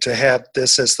 and to have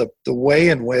this as the way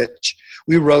in which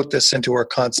we wrote this into our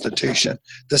Constitution.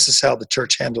 This is how the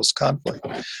church handles conflict.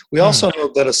 We also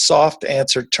know that a soft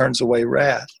answer turns away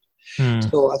wrath.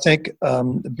 So I think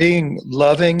being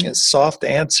loving, a soft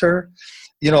answer.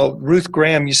 Ruth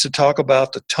Graham used to talk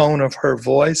about the tone of her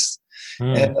voice.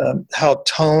 And how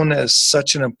tone is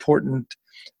such an important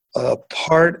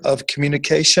part of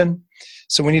communication.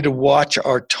 So we need to watch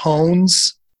our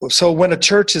tones. So when a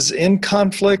church is in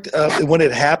conflict, when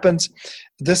it happens,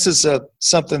 this is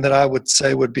something that I would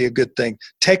say would be a good thing.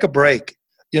 Take a break.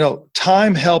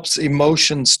 Time helps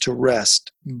emotions to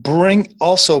rest. Bring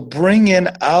in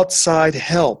outside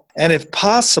help. And if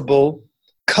possible,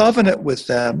 covenant with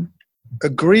them,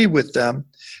 agree with them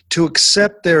to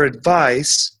accept their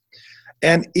advice,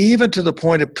 and even to the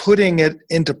point of putting it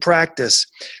into practice,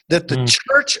 that the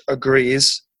church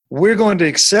agrees, we're going to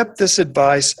accept this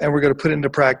advice and we're going to put it into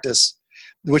practice,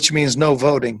 which means no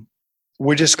voting.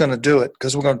 We're just going to do it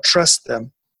because we're going to trust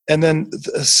them. And then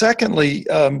secondly,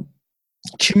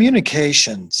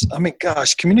 communications.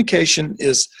 Communication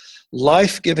is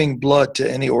life-giving blood to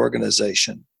any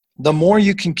organization. The more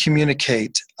you can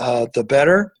communicate, the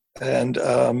better. And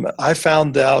I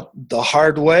found out the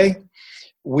hard way.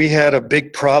 We had a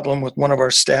big problem with one of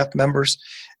our staff members,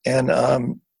 and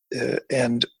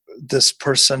this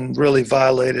person really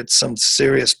violated some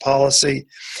serious policy.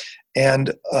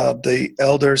 And the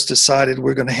elders decided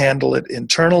we're going to handle it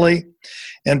internally.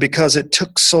 And because it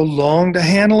took so long to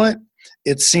handle it,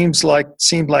 it seemed like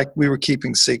we were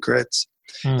keeping secrets.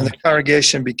 And the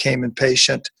congregation became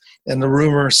impatient, and the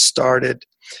rumors started.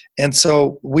 And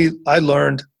so I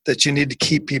learned that you need to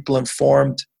keep people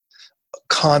informed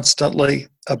constantly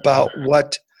about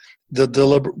what the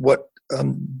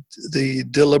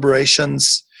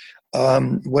deliberations,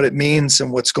 what it means,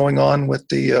 and what's going on with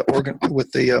the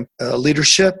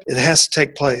leadership. It has to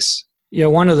take place. Yeah,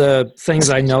 one of the things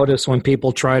I notice when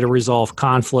people try to resolve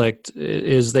conflict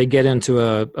is they get into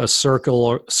a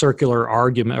circular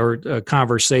argument or a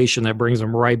conversation that brings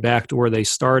them right back to where they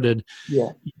started. Yeah.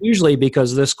 Usually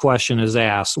because this question is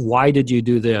asked: why did you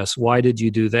do this? Why did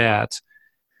you do that?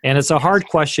 And it's a hard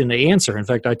question to answer. In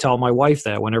fact, I tell my wife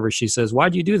that whenever she says, "Why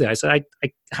do you do that?" I said,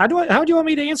 "How do you want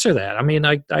me to answer that? I mean,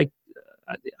 I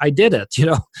did it,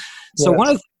 So Yes. one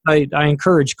of the things I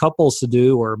encourage couples to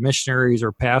do, or missionaries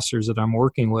or pastors that I'm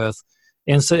working with,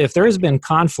 and so if there has been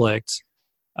conflict,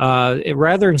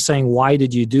 rather than saying, "Why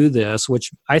did you do this?"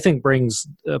 which I think brings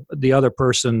the other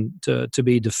person to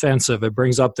be defensive, it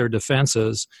brings up their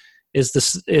defenses, is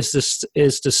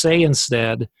to say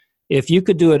instead, if you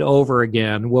could do it over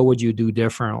again, what would you do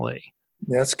differently?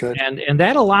 That's good. And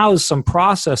that allows some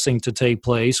processing to take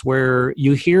place where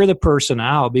you hear the person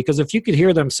out, because if you could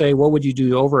hear them say, what would you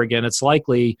do over again? It's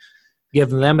likely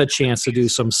giving them a chance to do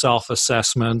some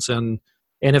self-assessments. And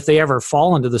if they ever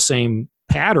fall into the same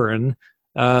pattern,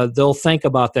 they'll think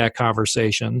about that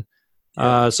conversation.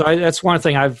 So that's one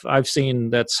thing I've seen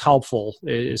that's helpful,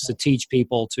 is to teach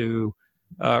people to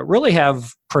really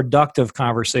have productive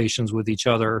conversations with each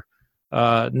other,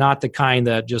 not the kind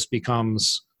that just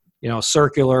becomes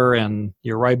circular and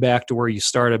you're right back to where you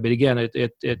started. But again,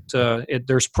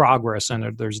 there's progress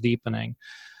and there's deepening.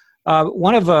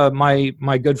 One of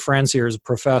my good friends here is a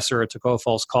professor at Toccoa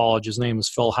Falls College. His name is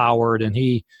Phil Howard, and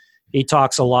he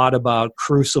talks a lot about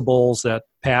crucibles, that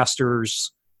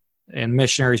pastors and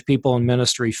missionaries, people in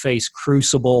ministry, face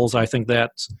crucibles. I think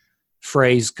that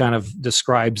phrase kind of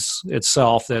describes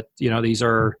itself, that these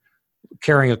are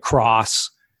carrying a cross.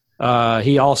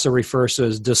 He also refers to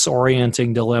as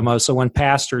disorienting dilemmas. So when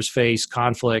pastors face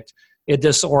conflict, it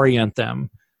disorients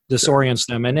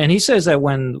them. And he says that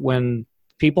when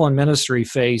people in ministry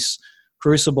face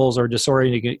crucibles or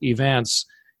disorienting events,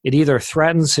 it either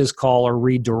threatens his call or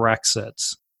redirects it.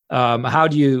 How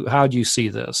do you see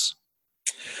this?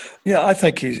 Yeah, I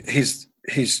think he's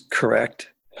correct.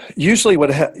 Usually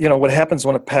what happens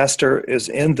when a pastor is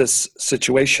in this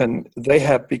situation, they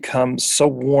have become so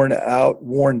worn out,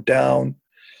 worn down,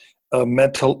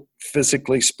 mental,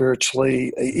 physically,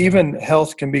 spiritually, even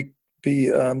health can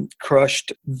be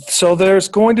crushed. So there's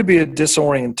going to be a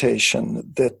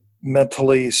disorientation, that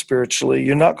mentally, spiritually,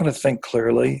 you're not going to think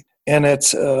clearly. And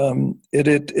so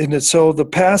the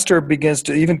pastor begins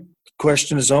to even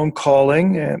question his own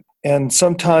calling. And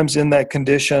sometimes in that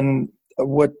condition,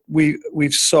 what we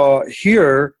saw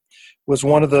here was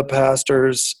one of the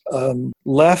pastors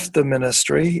left the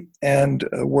ministry and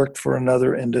worked for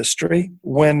another industry.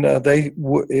 When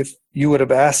if you would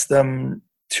have asked them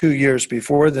 2 years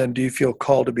before then, do you feel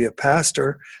called to be a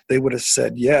pastor? They would have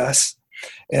said yes,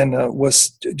 and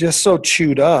was just so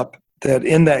chewed up that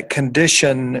in that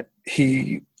condition,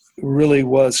 he really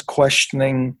was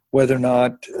questioning whether or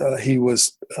not he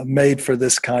was made for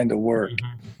this kind of work.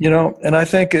 Mm-hmm. And I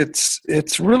think this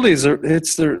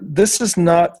is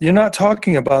not, you're not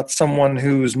talking about someone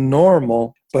who's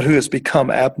normal, but who has become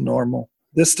abnormal.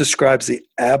 This describes the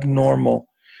abnormal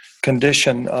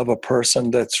condition of a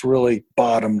person that's really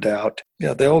bottomed out.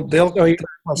 Yeah, and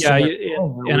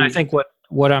I think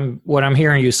what I'm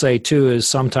hearing you say too is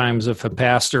sometimes if a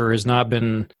pastor has not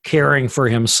been caring for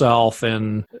himself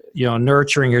and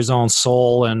nurturing his own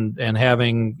soul and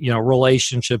having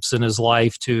relationships in his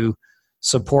life to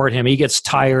support him, he gets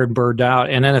tired, burned out,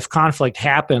 and then if conflict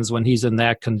happens when he's in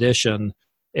that condition,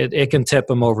 it can tip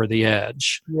him over the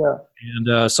edge. Yeah.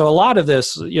 And so a lot of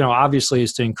this, obviously,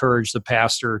 is to encourage the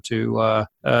pastor to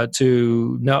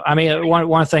know. I mean, one of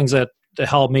the things that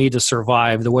helped me to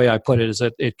survive, the way I put it, is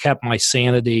that it kept my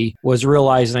sanity, was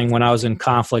realizing when I was in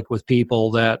conflict with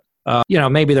people that,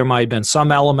 maybe there might have been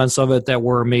some elements of it that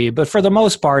were me, but for the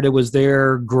most part, it was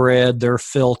their grid, their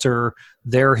filter,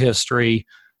 their history.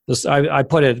 I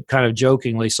put it kind of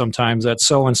jokingly sometimes that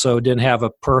so-and-so didn't have a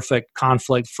perfect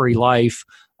conflict-free life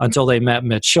until they met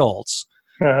Mitch Schultz.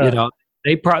 Uh-huh.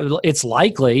 It's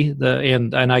likely,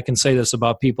 and I can say this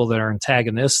about people that are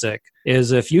antagonistic,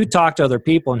 is if you talk to other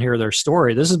people and hear their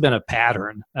story, this has been a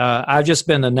pattern. I've just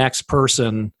been the next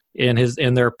person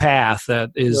in their path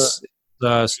that is,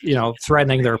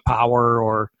 threatening their power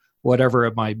or whatever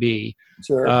it might be.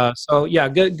 Sure. So yeah,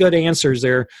 good answers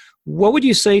there. What would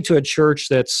you say to a church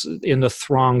that's in the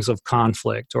throngs of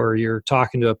conflict, or you're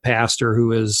talking to a pastor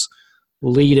who is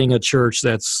leading a church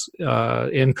that's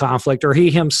in conflict, or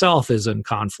he himself is in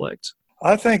conflict?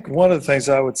 I think one of the things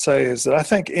I would say is that I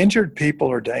think injured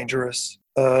people are dangerous.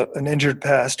 An injured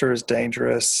pastor is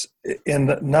dangerous,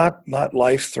 in not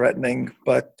life-threatening,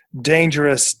 but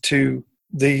dangerous to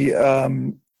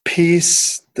the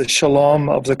peace, the shalom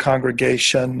of the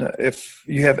congregation. If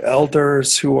you have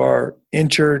elders who are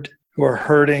injured, who are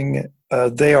hurting,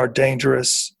 they are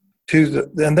dangerous.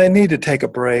 And they need to take a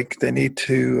break. They need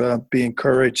to be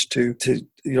encouraged to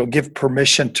give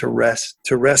permission to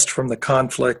rest from the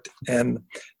conflict. And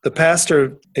a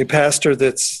pastor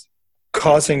that's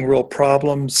causing real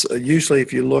problems, usually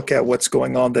if you look at what's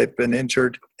going on, they've been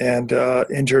injured, and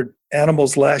injured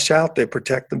animals lash out, they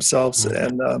protect themselves.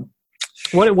 Mm-hmm. And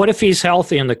what if he's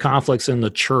healthy and the conflict's in the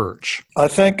church? I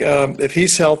think if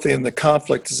he's healthy and the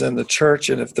conflict is in the church,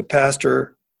 and if the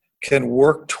pastor can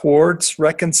work towards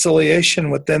reconciliation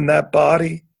within that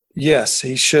body, yes,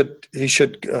 he should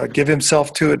give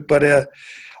himself to it. But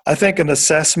I think an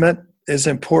assessment is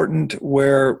important,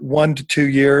 where 1 to 2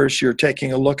 years you're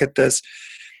taking a look at this.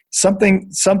 some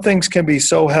things can be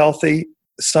so healthy,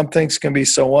 some things can be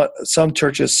some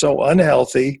churches so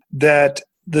unhealthy that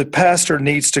the pastor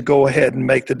needs to go ahead and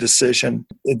make the decision.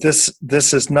 This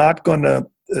is not going to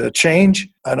change,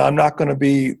 and I'm not going to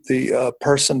be the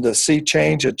person to see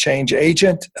change, a change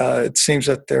agent. It seems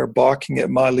that they're balking at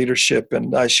my leadership,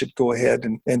 and I should go ahead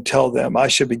and tell them I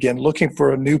should begin looking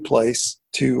for a new place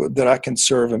that I can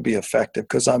serve and be effective,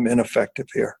 because I'm ineffective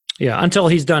here. Yeah, until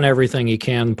he's done everything he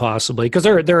can possibly. Because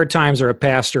there are times where a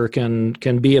pastor can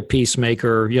be a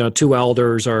peacemaker. Two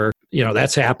elders are,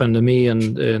 that's happened to me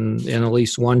in at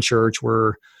least one church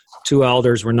where two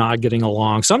elders were not getting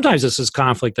along. Sometimes this is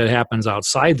conflict that happens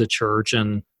outside the church,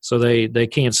 and so they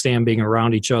can't stand being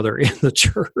around each other in the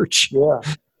church. Yeah.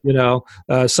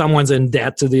 Someone's in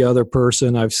debt to the other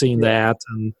person. I've seen that.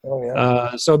 And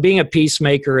so being a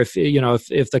peacemaker, if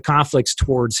the conflict's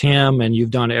towards him and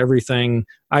you've done everything,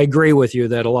 I agree with you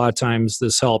that a lot of times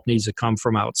this help needs to come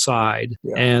from outside.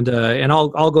 Yeah. And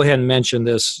I'll go ahead and mention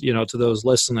this, to those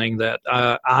listening, that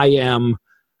I am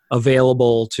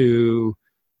available to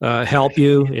help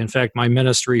you. In fact, my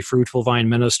ministry, Fruitful Vine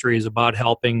Ministry, is about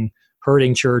helping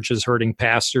hurting churches, hurting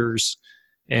pastors.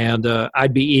 And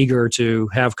I'd be eager to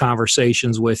have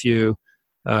conversations with you,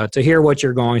 to hear what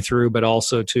you're going through, but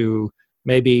also to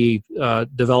maybe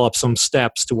develop some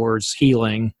steps towards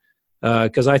healing.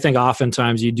 Because I think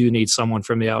oftentimes you do need someone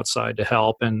from the outside to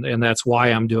help, and that's why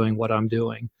I'm doing what I'm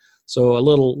doing. So a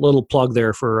little plug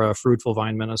there for Fruitful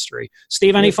Vine Ministry.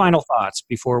 Steve, any final thoughts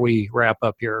before we wrap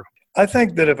up here? I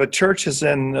think that if a church is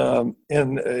in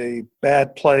a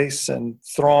bad place and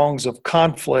throngs of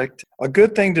conflict, a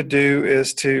good thing to do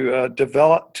is to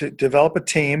develop a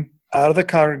team out of the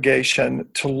congregation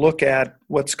to look at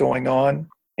what's going on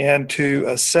and to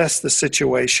assess the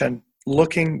situation,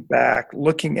 looking back,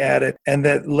 looking at it, and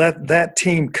let that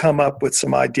team come up with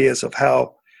some ideas of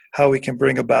how we can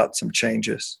bring about some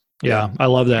changes. Yeah, I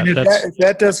love that. If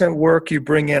that doesn't work, you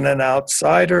bring in an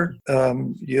outsider.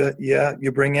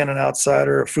 You bring in an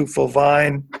outsider, a Fruitful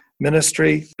Vine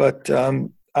Ministry. But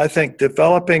I think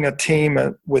developing a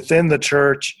team within the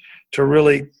church to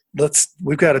really,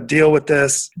 we've got to deal with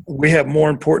this. We have more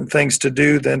important things to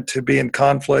do than to be in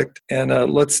conflict. And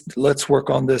let's work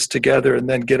on this together and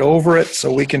then get over it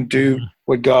so we can do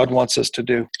what God wants us to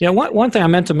do. Yeah, one thing I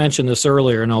meant to mention this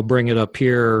earlier, and I'll bring it up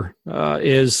here,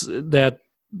 is that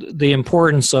the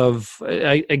importance of,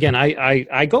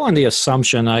 I go on the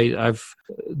assumption, I've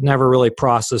never really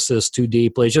processed this too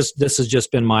deeply. This has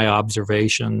just been my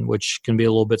observation, which can be a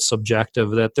little bit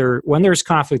subjective, that when there's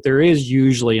conflict, there is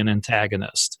usually an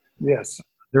antagonist. Yes.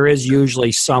 There is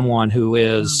usually someone who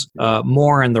is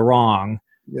more in the wrong.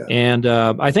 Yeah. And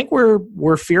I think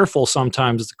we're fearful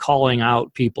sometimes of calling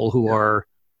out people who are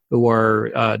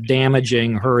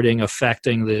damaging, hurting,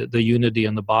 affecting the unity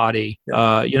in the body.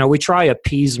 We try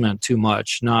appeasement too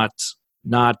much, not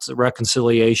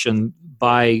reconciliation.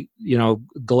 By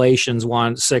Galatians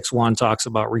 6:1 talks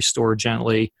about restore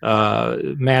gently.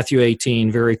 Matthew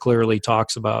 18 very clearly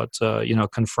talks about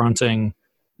confronting,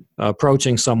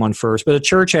 approaching someone first. But a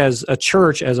church as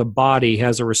a body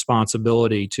has a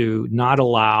responsibility to not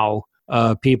allow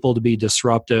people to be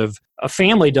disruptive. A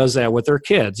family does that with their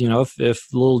kids.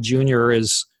 If little Junior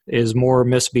is more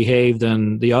misbehaved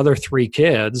than the other three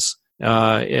kids,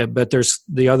 but there's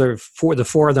the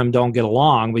four of them don't get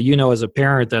along. But as a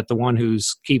parent that the one who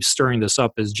keeps stirring this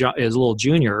up is little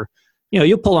Junior.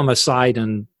 You pull him aside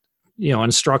and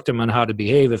instruct him on how to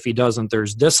behave. If he doesn't,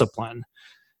 there's discipline.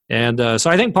 And so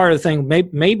I think part of the thing,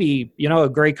 maybe a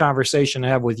great conversation to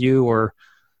have with you, or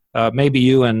maybe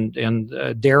you and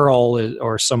Daryl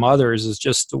or some others, is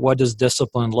just, what does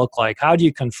discipline look like? How do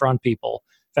you confront people?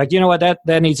 In fact, you know what?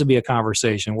 That needs to be a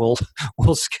conversation. We'll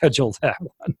schedule that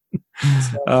one.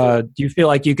 Do you feel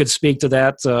like you could speak to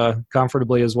that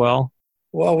comfortably as well?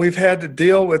 Well, we've had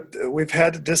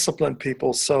to discipline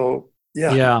people. So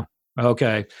yeah. Yeah.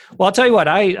 Okay. Well, I'll tell you what,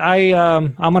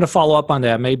 I'm going to follow up on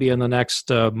that. Maybe in the next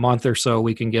month or so,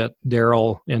 we can get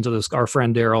Daryl into this, our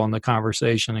friend Daryl, in the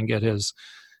conversation and get his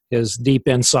deep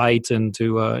insight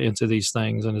into these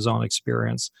things and his own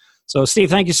experience. So, Steve,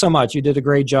 thank you so much. You did a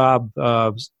great job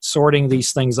sorting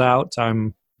these things out.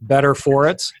 I'm better for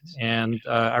it, and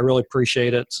I really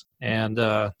appreciate it. And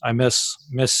I miss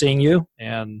seeing you,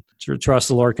 and trust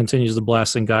the Lord continues to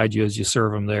bless and guide you as you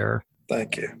serve Him there.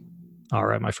 Thank you. All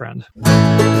right, my friend.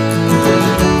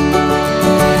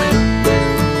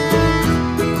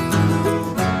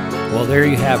 Well, there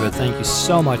you have it. Thank you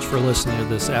so much for listening to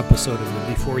this episode of the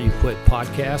Before You Quit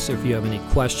podcast. If you have any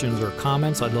questions or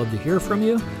comments, I'd love to hear from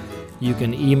you. You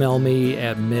can email me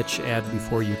at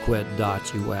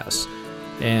mitch@beforeyouquit.us.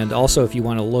 And also, if you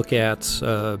want to look at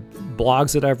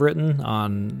blogs that I've written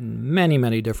on many,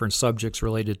 many different subjects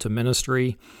related to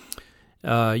ministry,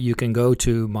 you can go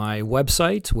to my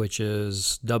website, which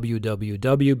is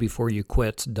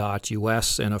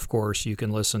www.beforeyouquit.us. And of course, you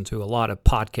can listen to a lot of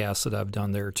podcasts that I've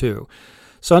done there too.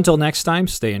 So until next time,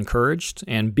 stay encouraged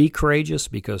and be courageous,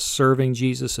 because serving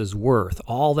Jesus is worth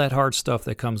all that hard stuff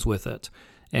that comes with it.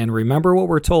 And remember what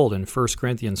we're told in 1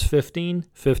 Corinthians 15,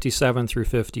 57 through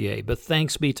 58. But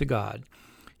thanks be to God.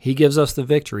 He gives us the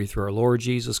victory through our Lord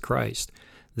Jesus Christ.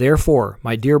 Therefore,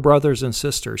 my dear brothers and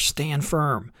sisters, stand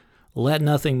firm. Let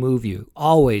nothing move you.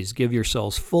 Always give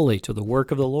yourselves fully to the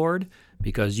work of the Lord,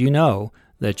 because you know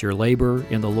that your labor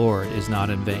in the Lord is not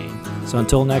in vain. So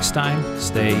until next time,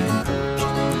 stay encouraged.